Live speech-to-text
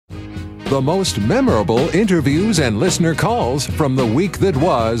The most memorable interviews and listener calls from the week that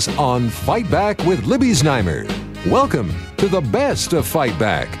was on Fight Back with Libby Znaimer. Welcome to the best of Fight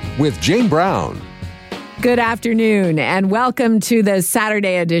Back with Jane Brown. Good afternoon and welcome to the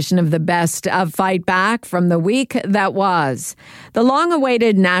Saturday edition of the Best of Fight Back from the week that was. The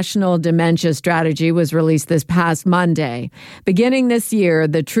long-awaited National Dementia Strategy was released this past Monday. Beginning this year,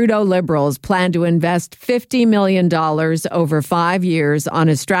 the Trudeau Liberals plan to invest $50 million over 5 years on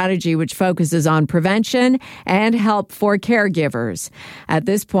a strategy which focuses on prevention and help for caregivers. At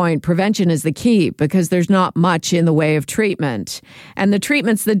this point, prevention is the key because there's not much in the way of treatment. And the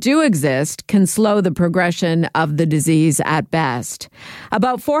treatments that do exist can slow the progression of the disease at best.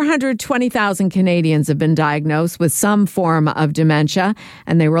 About 420,000 Canadians have been diagnosed with some form of dementia,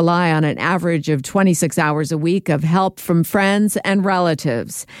 and they rely on an average of 26 hours a week of help from friends and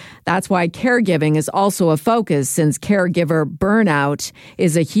relatives. That's why caregiving is also a focus, since caregiver burnout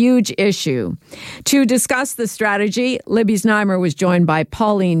is a huge issue. To discuss the strategy, Libby Znaimer was joined by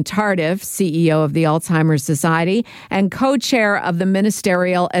Pauline Tardif, CEO of the Alzheimer's Society and co-chair of the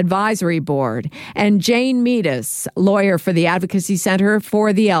Ministerial Advisory Board, and Jane Meadus, lawyer for the Advocacy Centre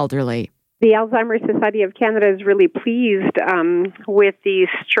for the Elderly. The Alzheimer's Society of Canada is really pleased with the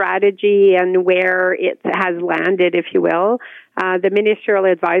strategy and where it has landed, if you will. The Ministerial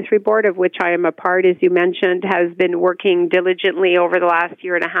Advisory Board, of which I am a part, as you mentioned, has been working diligently over the last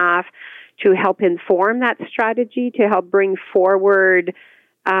year and a half to help inform that strategy, to help bring forward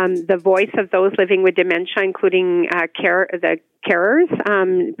the voice of those living with dementia, including the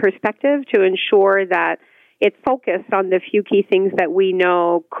carers' perspective, to ensure that it's focused on the few key things that we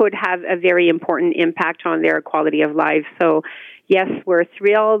know could have a very important impact on their quality of life. So, yes, we're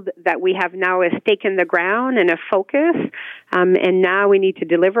thrilled that we have now a stake in the ground and a focus, and now we need to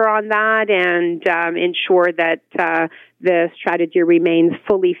deliver on that and ensure that the strategy remains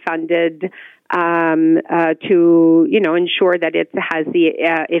fully funded to, ensure that it has the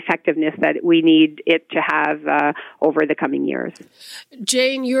effectiveness that we need it to have over the coming years.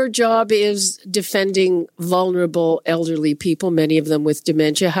 Jane, your job is defending vulnerable elderly people, many of them with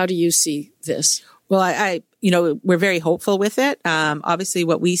dementia. How do you see this? Well, we're very hopeful with it. Obviously,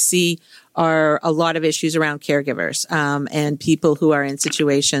 what we see are a lot of issues around caregivers and people who are in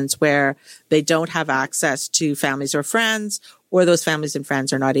situations where they don't have access to families or friends, or those families and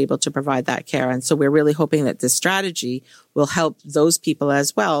friends are not able to provide that care. And so we're really hoping that this strategy will help those people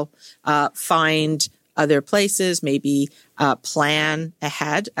as well find other places, maybe plan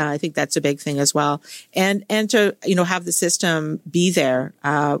ahead. I think that's a big thing as well. And to, have the system be there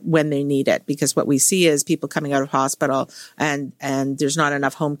when they need it. Because what we see is people coming out of hospital and there's not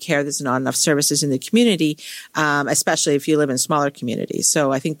enough home care, there's not enough services in the community, especially if you live in smaller communities.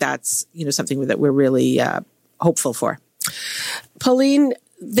 So I think that's, something that we're really hopeful for. Pauline,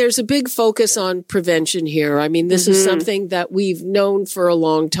 there's a big focus on prevention here. I mean, this is something that we've known for a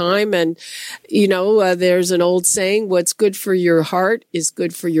long time. And, there's an old saying, what's good for your heart is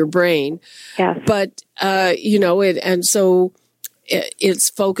good for your brain. Yes. But, it's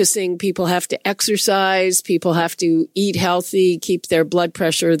focusing. People have to exercise. People have to eat healthy, keep their blood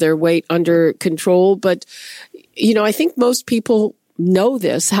pressure, their weight under control. But, I think most people know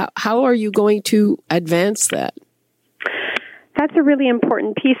this. How are you going to advance that? That's a really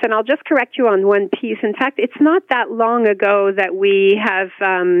important piece, and I'll just correct you on one piece. In fact, it's not that long ago that we have,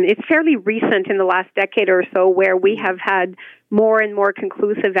 it's fairly recent in the last decade or so, where we have had more and more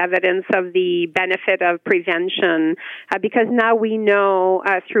conclusive evidence of the benefit of prevention, because now we know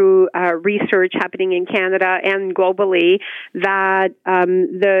through research happening in Canada and globally that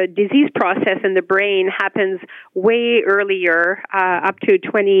the disease process in the brain happens way earlier, up to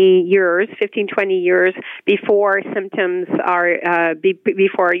 20 years before symptoms are,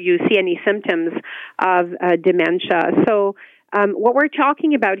 before you see any symptoms of dementia. So what we're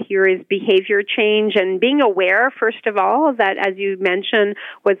talking about here is behavior change and being aware, first of all, that, as you mentioned,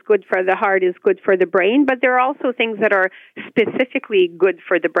 what's good for the heart is good for the brain, but there are also things that are specifically good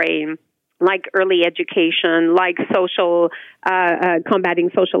for the brain, like early education, like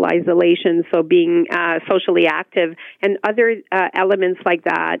combating social isolation, so being socially active, and other elements like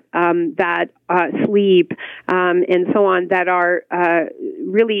that, sleep, and so on, that are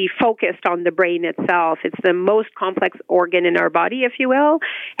really focused on the brain itself. It's the most complex organ in our body, if you will,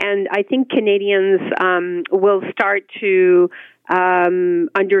 and I think Canadians will start to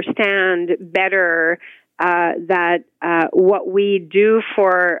understand better that what we do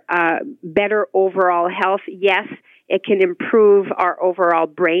for better overall health, yes, It can improve our overall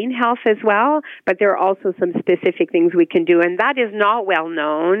brain health as well, but there are also some specific things we can do, and that is not well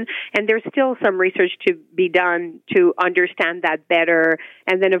known, and there's still some research to be done to understand that better,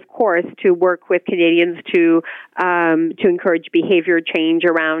 and then, of course, to work with Canadians to encourage behavior change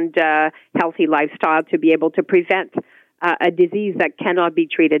around healthy lifestyle to be able to prevent a disease that cannot be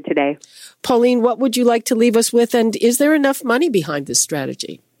treated today. Pauline, what would you like to leave us with, and is there enough money behind this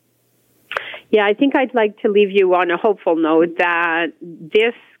strategy? Yeah, I think I'd like to leave you on a hopeful note that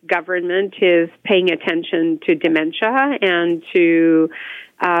this government is paying attention to dementia and to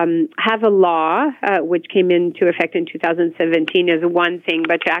have a law, which came into effect in 2017 is one thing,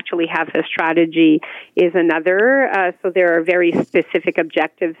 but to actually have a strategy is another. So there are very specific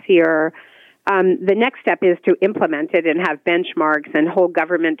objectives here. The next step is to implement it and have benchmarks and hold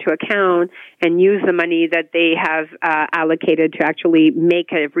government to account and use the money that they have allocated to actually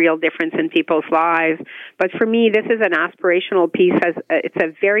make a real difference in people's lives. But for me, this is an aspirational piece. It's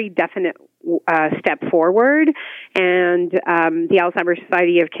a very definite step forward, and the Alzheimer's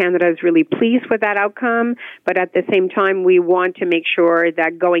Society of Canada is really pleased with that outcome. But at the same time, we want to make sure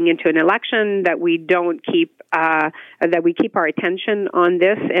that going into an election, that we don't keep that we keep our attention on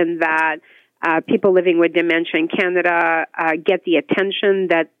this, and that people living with dementia in Canada get the attention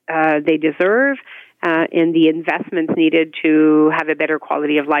that they deserve and the investments needed to have a better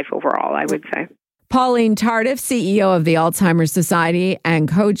quality of life overall, I would say. Pauline Tardif, CEO of the Alzheimer's Society and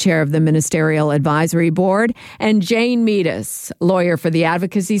co-chair of the Ministerial Advisory Board, and Jane Meadus, lawyer for the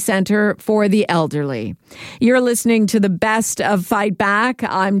Advocacy Centre for the Elderly. You're listening to the Best of Fight Back.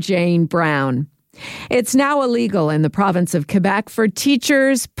 I'm Jane Brown. It's now illegal in the province of Quebec for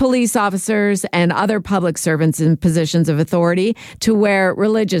teachers, police officers, and other public servants in positions of authority to wear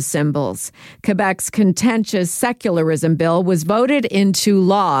religious symbols. Quebec's contentious secularism bill was voted into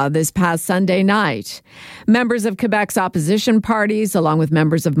law this past Sunday night. Members of Quebec's opposition parties, along with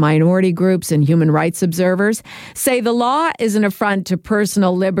members of minority groups and human rights observers, say the law is an affront to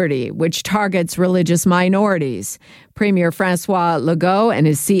personal liberty, which targets religious minorities. Premier François Legault and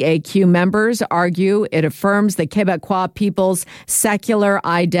his CAQ members argue it affirms the Quebecois people's secular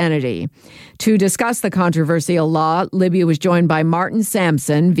identity. To discuss the controversial law, Libby was joined by Martin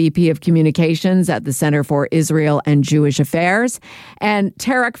Sampson, VP of Communications at the Center for Israel and Jewish Affairs, and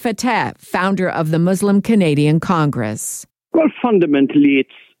Tarek Fateh, founder of the Muslim Canadian Congress. Well, fundamentally,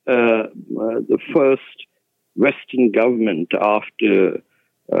 it's the first Western government after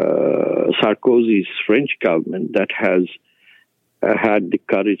Sarkozy's French government that has had the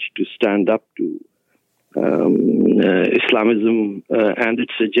courage to stand up to Islamism and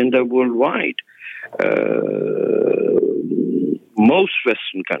its agenda worldwide. Most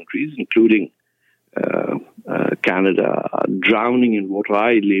Western countries, including Canada, are drowning in what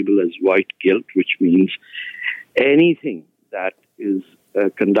I label as white guilt, which means anything that is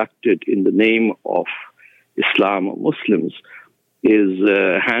conducted in the name of Islam or Muslims is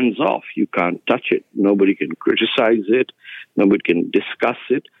hands off. You can't touch it. Nobody can criticize it. Nobody can discuss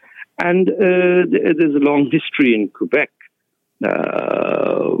it. And there's a long history in Quebec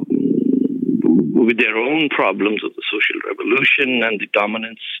with their own problems of the social revolution and the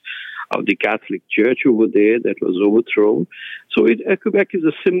dominance of the Catholic Church over there that was overthrown. So Quebec is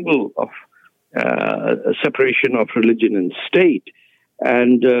a symbol of a separation of religion and state.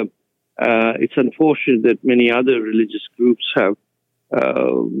 And it's unfortunate that many other religious groups have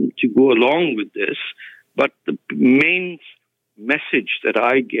to go along with this. But the main message that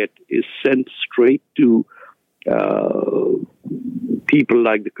I get is sent straight to people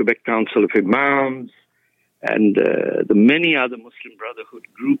like the Quebec Council of Imams and the many other Muslim Brotherhood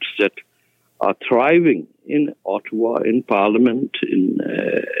groups that are thriving in Ottawa, in Parliament, in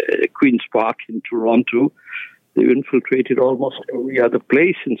Queen's Park, in Toronto. They've infiltrated almost every other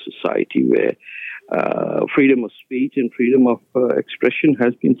place in society where freedom of speech and freedom of expression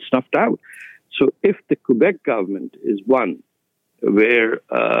has been snuffed out. So if the Quebec government is one where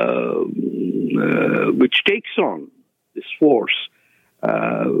which takes on this force,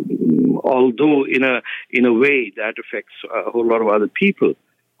 although in a way that affects a whole lot of other people,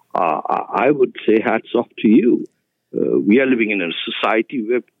 I would say hats off to you. We are living in a society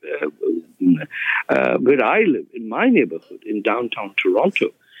where I live, in my neighborhood, in downtown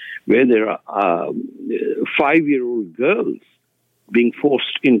Toronto, where there are 5-year-old girls being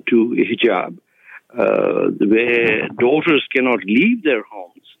forced into hijab, where daughters cannot leave their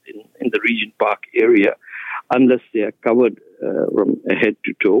homes in the Regent Park area unless they are covered from head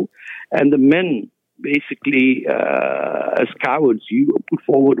to toe. And the men, basically, as cowards, you put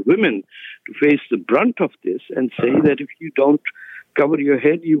forward women to face the brunt of this and say that if you don't cover your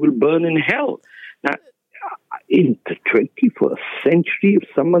head, you will burn in hell. Now, in the 21st century, if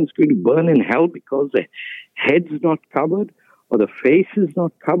someone's going to burn in hell because their head's not covered or the face is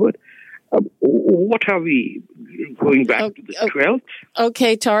not covered, what are we going back to the 12th?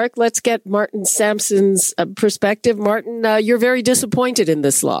 Okay, Tariq, let's get Martin Sampson's perspective. Martin, you're very disappointed in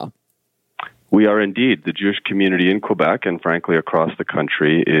this law. We are indeed. The Jewish community in Quebec and frankly across the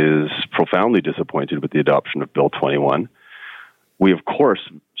country is profoundly disappointed with the adoption of Bill 21. We, of course,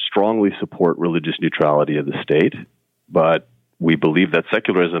 strongly support religious neutrality of the state, but we believe that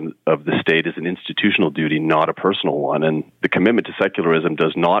secularism of the state is an institutional duty, not a personal one, and the commitment to secularism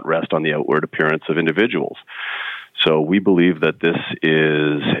does not rest on the outward appearance of individuals. So we believe that this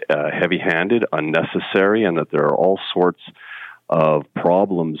is heavy-handed, unnecessary, and that there are all sorts of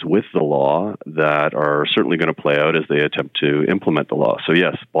problems with the law that are certainly going to play out as they attempt to implement the law. So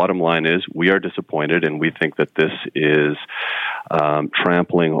yes, bottom line is we are disappointed, and we think that this is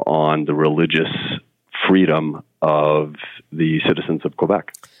trampling on the religious freedom of the citizens of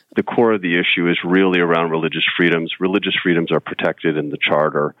Quebec. The core of the issue is really around religious freedoms. Religious freedoms are protected in the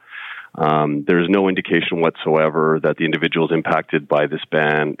Charter. There is no indication whatsoever that the individuals impacted by this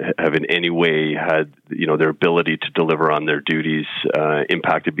ban have in any way had, their ability to deliver on their duties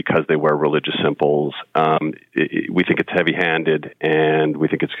impacted because they wear religious symbols. We think it's heavy-handed, and we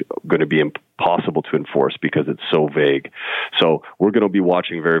think it's going to be impossible to enforce because it's so vague. So we're going to be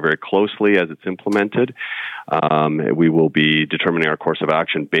watching very, very closely as it's implemented. We will be determining our course of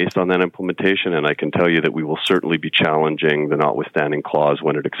action based on that implementation, and I can tell you that we will certainly be challenging the notwithstanding clause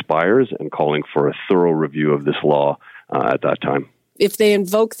when it expires and calling for a thorough review of this law at that time. If they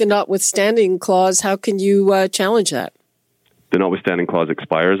invoke the notwithstanding clause, how can you challenge that? The notwithstanding clause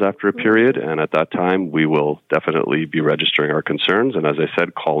expires after a period, and at that time, we will definitely be registering our concerns. And as I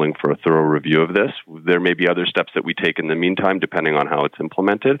said, calling for a thorough review of this. There may be other steps that we take in the meantime, depending on how it's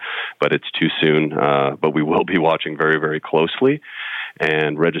implemented, but it's too soon. But we will be watching very, very closely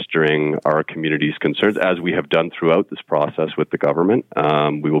and registering our community's concerns, as we have done throughout this process with the government.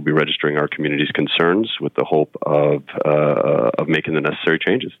 We will be registering our community's concerns with the hope of making the necessary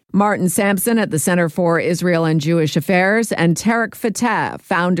changes. Martin Sampson at the Center for Israel and Jewish Affairs, and Tariq Fateh,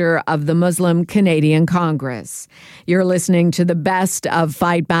 founder of the Muslim Canadian Congress. You're listening to the best of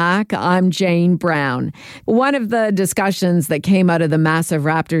Fight Back. I'm Jane Brown. One of the discussions that came out of the massive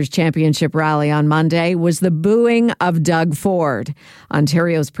Raptors championship rally on Monday was the booing of Doug Ford.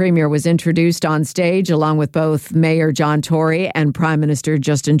 Ontario's premier was introduced on stage along with both Mayor John Tory and Prime Minister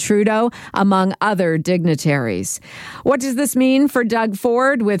Justin Trudeau, among other dignitaries. What does this mean for Doug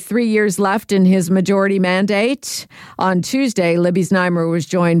Ford with 3 years left in his majority mandate? On Tuesday, Libby Znaimer was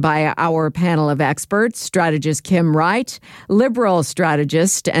joined by our panel of experts, strategist Kim Wright, Liberal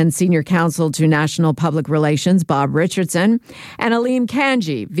strategist and senior counsel to National Public Relations Bob Richardson, and Aleem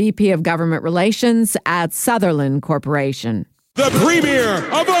Kanji, VP of Government Relations at Sutherland Corporation. The Premier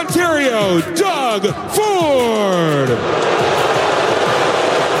of Ontario, Doug Ford.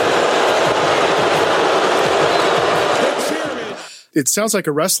 It sounds like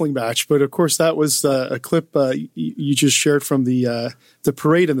a wrestling match, but of course that was a clip you just shared from the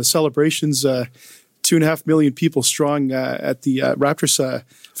parade and the celebrations. 2.5 million people strong at the Raptors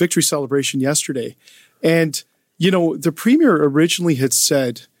victory celebration yesterday. And, the Premier originally had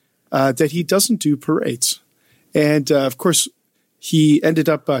said that he doesn't do parades. And, of course, he ended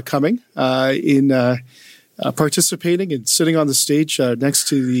up coming in participating and sitting on the stage next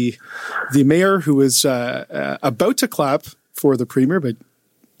to the mayor, who was about to clap for the Premier, but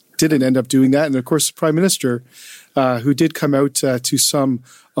didn't end up doing that. And, of course, the Prime Minister, who did come out to some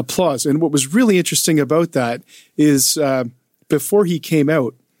applause. And what was really interesting about that is before he came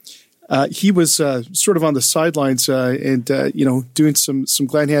out, he was sort of on the sidelines and doing some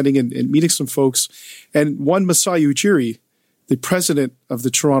glad-handing and meeting some folks. And one Masai Ujiri, the president of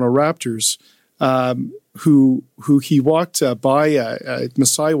the Toronto Raptors, who he walked by,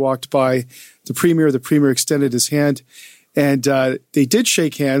 Masai walked by the Premier extended his hand, and they did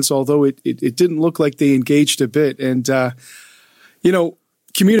shake hands, although it didn't look like they engaged a bit. And,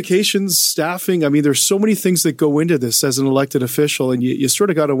 communications, staffing, I mean, there's so many things that go into this as an elected official, and you sort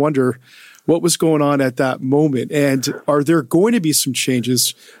of got to wonder what was going on at that moment. And are there going to be some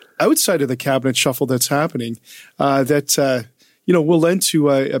changes outside of the cabinet shuffle that's happening that will lend to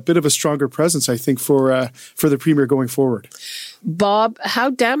a bit of a stronger presence, I think, for the Premier going forward? Bob, how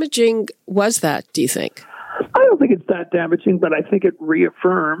damaging was that, do you think? I don't think it's that damaging, but I think it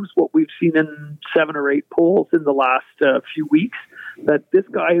reaffirms what we've seen in 7 or 8 polls in the last few weeks, that this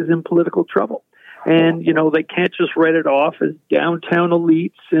guy is in political trouble. And, they can't just write it off as downtown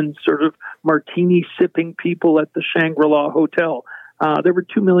elites and sort of martini-sipping people at the Shangri-La Hotel. There were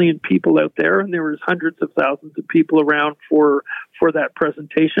 2 million people out there, and there was hundreds of thousands of people around for that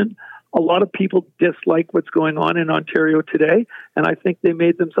presentation. A lot of people dislike what's going on in Ontario today, and I think they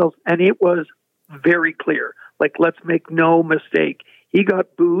made themselves, and it was very clear. Like, let's make no mistake. He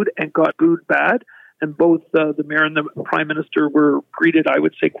got booed and got booed bad, and both the mayor and the prime minister were greeted, I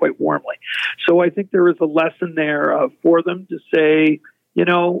would say, quite warmly. So I think there is a lesson there for them to say,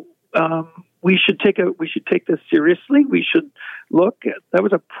 we should take this seriously. We should look at, that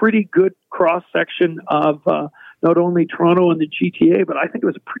was a pretty good cross section of not only Toronto and the GTA, but I think it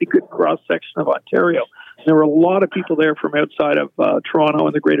was a pretty good cross section of Ontario. There were a lot of people there from outside of Toronto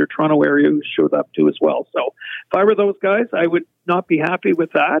and the Greater Toronto area who showed up too as well. So if I were those guys, I would not be happy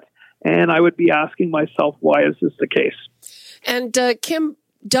with that, and I would be asking myself, why is this the case? And Kim,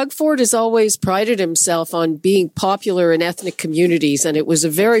 Doug Ford has always prided himself on being popular in ethnic communities, and it was a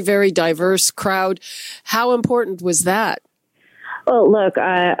very, very diverse crowd. How important was that? Well, look,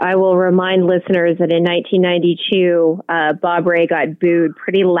 I will remind listeners that in 1992, Bob Rae got booed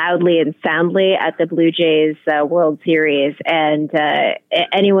pretty loudly and soundly at the Blue Jays World Series. And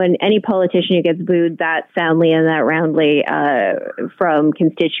any politician who gets booed that soundly and that roundly from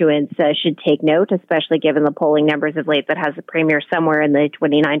constituents should take note, especially given the polling numbers of late that has the premier somewhere in the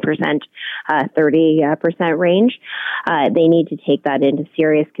 29%, 30% range. They need to take that into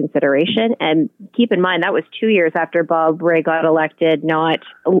serious consideration. And keep in mind, that was 2 years after Bob Rae got elected, not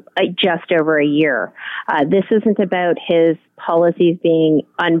just over a year. This isn't about his policies being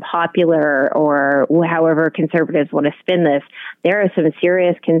unpopular or however conservatives want to spin this. There are some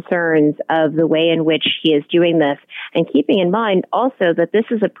serious concerns of the way in which he is doing this. And keeping in mind also that this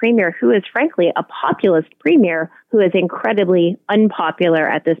is a premier who is frankly a populist premier who is incredibly unpopular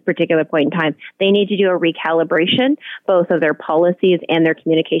at this particular point in time. They need to do a recalibration, both of their policies and their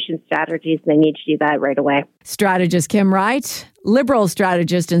communication strategies. They need to do that right away. Strategist Kim Wright, Liberal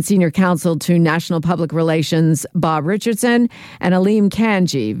strategist and senior counsel to National Public Relations Bob Richardson, and Aleem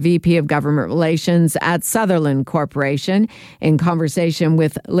Kanji, VP of Government Relations at Sutherland Corporation, in conversation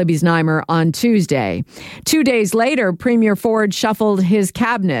with Libby Znaimer on Tuesday. 2 days later, Premier Ford shuffled his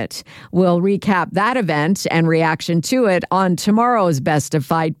cabinet. We'll recap that event and reaction to it on tomorrow's Best of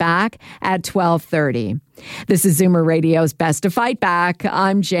Fight Back at 12:30. This is Zoomer Radio's Best of Fight Back.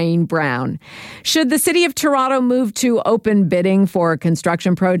 I'm Jane Brown. Should the City of Toronto move to open bidding for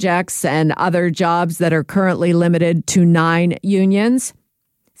construction projects and other jobs that are currently limited to 9 unions?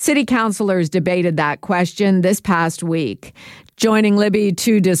 City councillors debated that question this past week. Joining Libby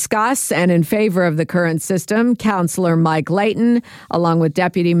to discuss and in favor of the current system, Councillor Mike Layton, along with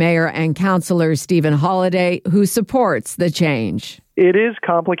Deputy Mayor and Councillor Stephen Holiday, who supports the change. It is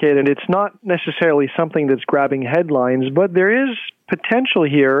complicated. It's not necessarily something that's grabbing headlines, but there is potential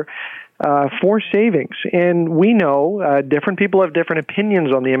here for savings. And we know different people have different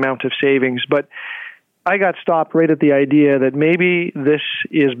opinions on the amount of savings, but I got stopped right at the idea that maybe this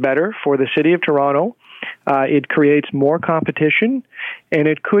is better for the City of Toronto. It creates more competition, and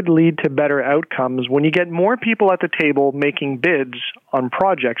it could lead to better outcomes when you get more people at the table making bids on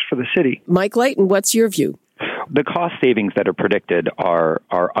projects for the city. Mike Layton, what's your view? The cost savings that are predicted are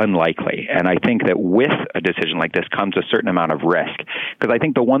unlikely. And I think that with a decision like this comes a certain amount of risk. Because I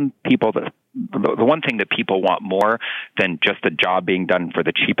think the one thing that people want more than just a job being done for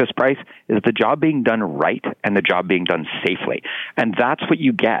the cheapest price is the job being done right and the job being done safely. And that's what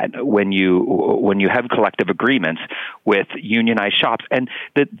you get when you have collective agreements with unionized shops. And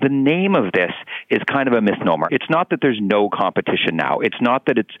the name of this is kind of a misnomer. It's not that there's no competition now. It's not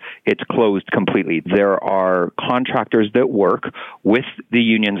that it's closed completely. There are contractors that work with the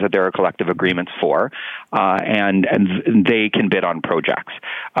unions that there are collective agreements for, and they can bid on projects.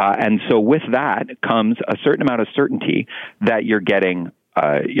 And so with that comes a certain amount of certainty that you're getting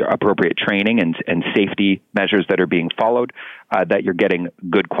your appropriate training and safety measures that are being followed, that you're getting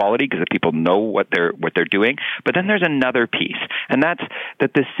good quality because people know what they're doing. But then there's another piece, and that's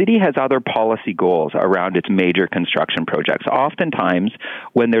that the city has other policy goals around its major construction projects. Oftentimes,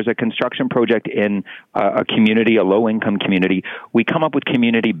 when there's a construction project in a community, a low-income community, we come up with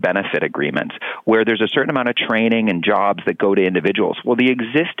community benefit agreements where there's a certain amount of training and jobs that go to individuals. Well, the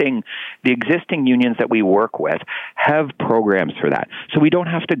existing unions that we work with have programs for that. So we don't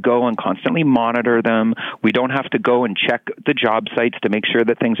have to go and constantly monitor them. We don't have to go and check the job sites to make sure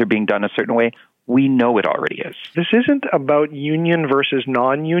that things are being done a certain way. We know it already is. This isn't about union versus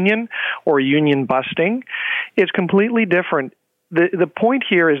non-union or union busting. It's completely different. the point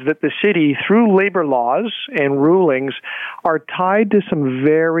here is that the city, through labor laws and rulings, are tied to some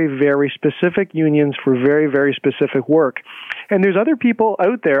very, very specific unions for very, very specific work. And there's other people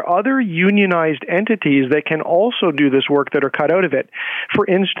out there, other unionized entities that can also do this work that are cut out of it. For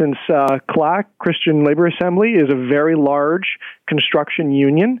instance, CLAC, Christian Labor Assembly, is a very large construction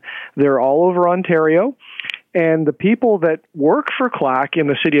union. They're all over Ontario. And the people that work for CLAC in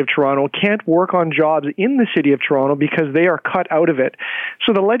the City of Toronto can't work on jobs in the City of Toronto because they are cut out of it.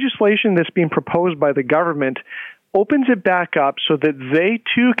 So the legislation that's being proposed by the government opens it back up so that they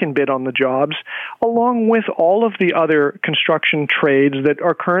too can bid on the jobs, along with all of the other construction trades that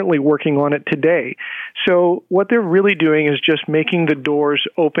are currently working on it today. So what they're really doing is just making the doors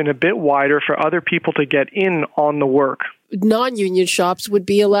open a bit wider for other people to get in on the work. Non-union shops would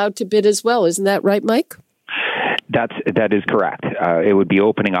be allowed to bid as well. Isn't that right, Mike? That is correct. It would be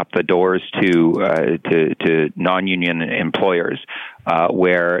opening up the doors to non-union employers,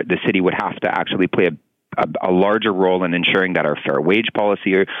 where the city would have to actually play a larger role in ensuring that our fair wage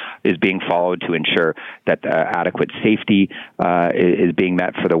policy is being followed, to ensure that adequate safety is being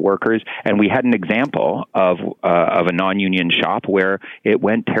met for the workers. And we had an example of a non-union shop where it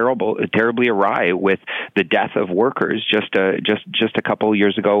went terribly awry with the death of workers just a couple of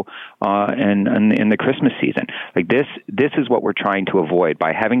years ago in the Christmas season. Like this is what we're trying to avoid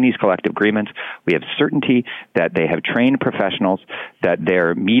by having these collective agreements. We have certainty that they have trained professionals, that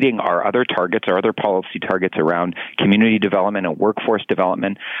they're meeting our other targets, our other policy targets around community development and workforce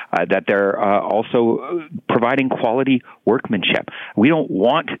development, that they're also providing quality workmanship. We don't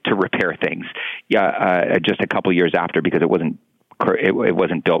want to repair things just a couple years after because it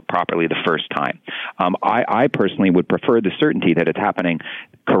wasn't built properly the first time. I personally would prefer the certainty that it's happening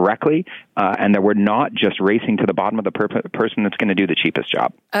correctly and that we're not just racing to the bottom of the person that's going to do the cheapest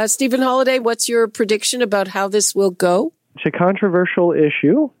job. Stephen Holiday, what's your prediction about how this will go? It's a controversial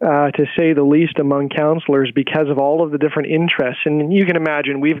issue, to say the least, among councillors because of all of the different interests. And you can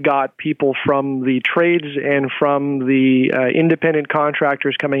imagine we've got people from the trades and from the independent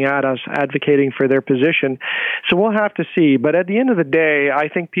contractors coming at us advocating for their position. So we'll have to see. But at the end of the day, I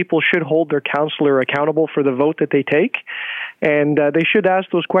think people should hold their councillor accountable for the vote that they take. And they should ask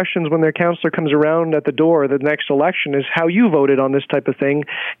those questions when their councillor comes around at the door the next election, is how you voted on this type of thing.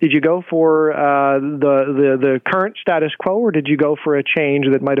 Did you go for the current status quo, or did you go for a change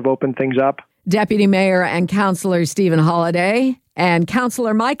that might have opened things up? Deputy Mayor and Councillor Stephen Holiday and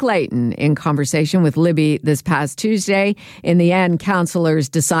Councillor Mike Layton in conversation with Libby this past Tuesday. In the end, councillors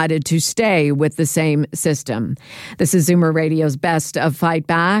decided to stay with the same system. This is Zoomer Radio's Best of Fight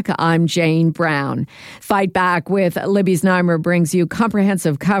Back. I'm Jane Brown. Fight Back with Libby Znaimer brings you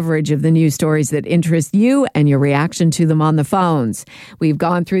comprehensive coverage of the news stories that interest you and your reaction to them on the phones. We've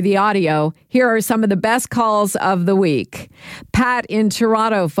gone through the audio. Here are some of the best calls of the week. Pat in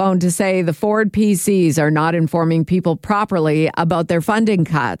Toronto phoned to say the Ford PCs are not informing people properly about their funding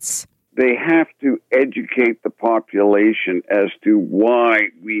cuts. They have to educate the population as to why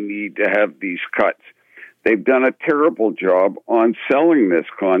we need to have these cuts. They've done a terrible job on selling this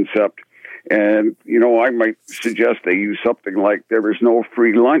concept. And, I might suggest they use something like there is no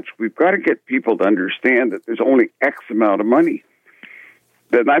free lunch. We've got to get people to understand that there's only X amount of money.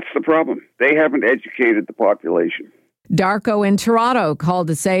 Then that's the problem. They haven't educated the population. Darko in Toronto called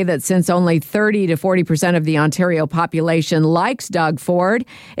to say that since only 30 to 40% of the Ontario population likes Doug Ford,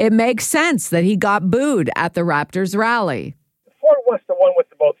 it makes sense that he got booed at the Raptors rally. Ford was the one with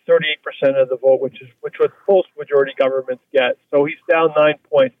about 38% of the vote, which what most majority governments get. So he's down 9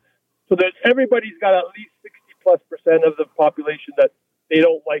 points. So that everybody's got at least 60+% of the population that they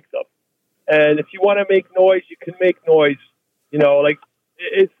don't like them. And if you want to make noise, you can make noise.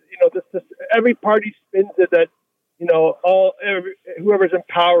 Every party spins it that. Whoever's in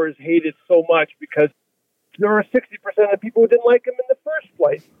power is hated so much because there were 60% of people who didn't like him in the first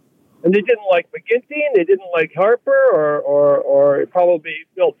place. And they didn't like McGuinty, and they didn't like Harper or probably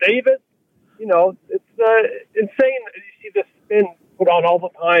Bill Davis. It's insane that you see this spin put on all the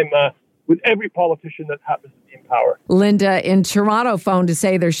time with every politician that happens to be in power. Linda in Toronto phoned to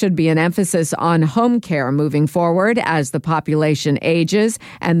say there should be an emphasis on home care moving forward as the population ages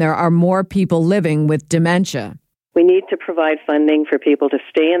and there are more people living with dementia. We need to provide funding for people to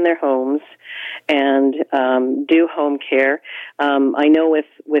stay in their homes and do home care. I know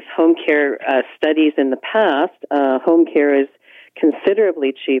with home care studies in the past, home care is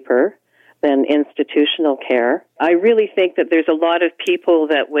considerably cheaper than institutional care. I really think that there's a lot of people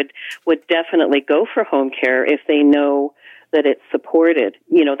that would definitely go for home care if they know that it's supported.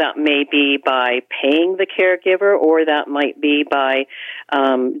 That may be by paying the caregiver, or that might be by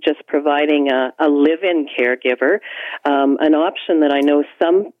just providing a live-in caregiver. An option that I know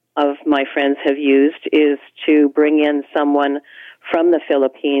some of my friends have used is to bring in someone from the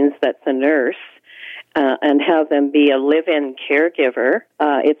Philippines that's a nurse and have them be a live-in caregiver.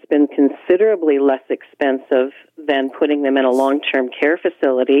 It's been considerably less expensive than putting them in a long-term care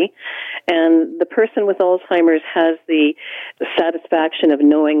facility. And the person with Alzheimer's has the satisfaction of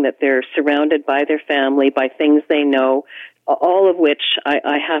knowing that they're surrounded by their family, by things they know, all of which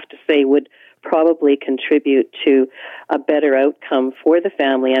I have to say would probably contribute to a better outcome for the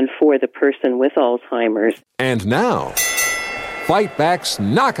family and for the person with Alzheimer's. And now, Fight Back's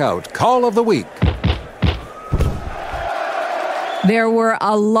Knockout Call of the Week. There were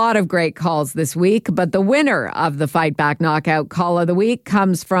a lot of great calls this week, but the winner of the Fight Back Knockout Call of the Week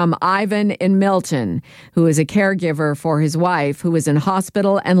comes from Ivan in Milton, who is a caregiver for his wife, who is in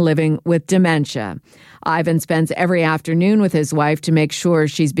hospital and living with dementia. Ivan spends every afternoon with his wife to make sure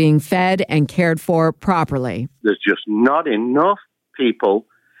she's being fed and cared for properly. There's just not enough people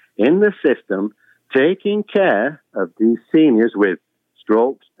in the system taking care of these seniors with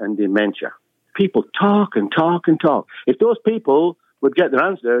strokes and dementia. People talk and talk and talk. If those people would get their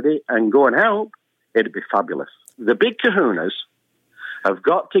hands dirty and go and help, it'd be fabulous. The big kahunas have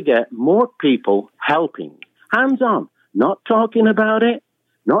got to get more people helping. Hands on, not talking about it,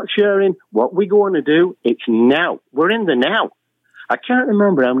 not sharing what we're going to do. It's now. We're in the now. I can't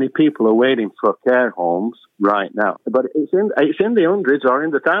remember how many people are waiting for care homes right now, but it's in the hundreds or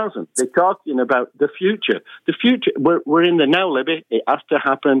in the thousands. They're talking about the future. The future, we're in the now, Libby. It has to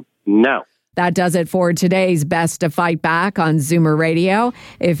happen now. That does it for today's Best of Fight Back on Zoomer Radio.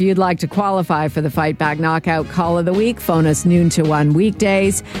 If you'd like to qualify for the Fight Back Knockout Call of the Week, phone us noon to 1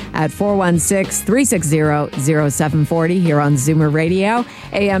 weekdays at 416-360-0740 here on Zoomer Radio,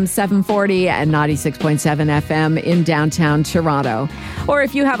 AM 740 and 96.7 FM in downtown Toronto. Or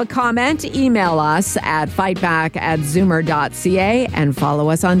if you have a comment, email us at fightback@zoomer.ca and follow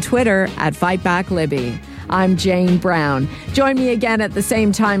us on Twitter at FightbackLibby. I'm Jane Brown. Join me again at the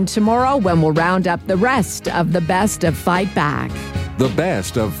same time tomorrow when we'll round up the rest of the Best of Fight Back. The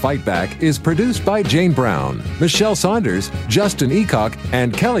Best of Fight Back is produced by Jane Brown, Michelle Saunders, Justin Eacock,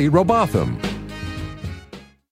 and Kelly Robotham.